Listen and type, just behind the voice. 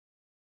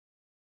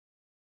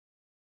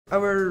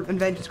Our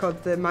invention's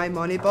called the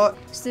Moni bot.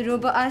 So the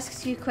robot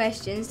asks you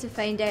questions to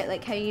find out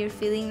like how you're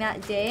feeling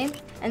that day,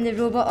 and the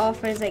robot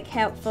offers like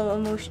helpful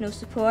emotional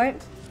support.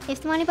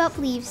 If the Monibot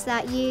believes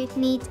that you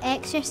need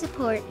extra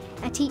support,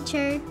 a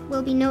teacher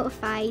will be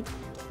notified,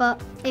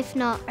 but if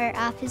not, our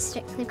app is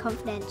strictly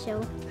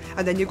confidential.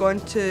 And then you go on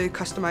to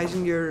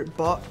customising your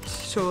bot,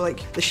 so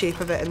like the shape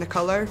of it and the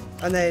colour,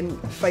 and then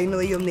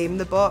finally you'll name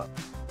the bot.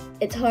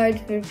 It's hard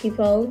for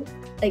people,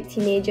 like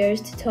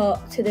teenagers, to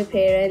talk to their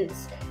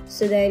parents,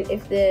 so then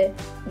if the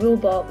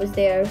robot was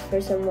there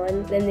for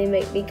someone, then they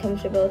might be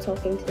comfortable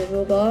talking to the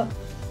robot.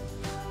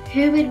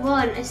 Who would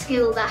want a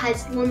school that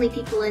has lonely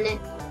people in it?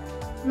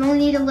 We only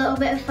need a little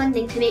bit of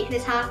funding to make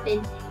this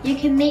happen. You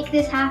can make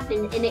this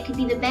happen, and it could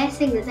be the best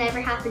thing that's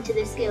ever happened to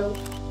this school.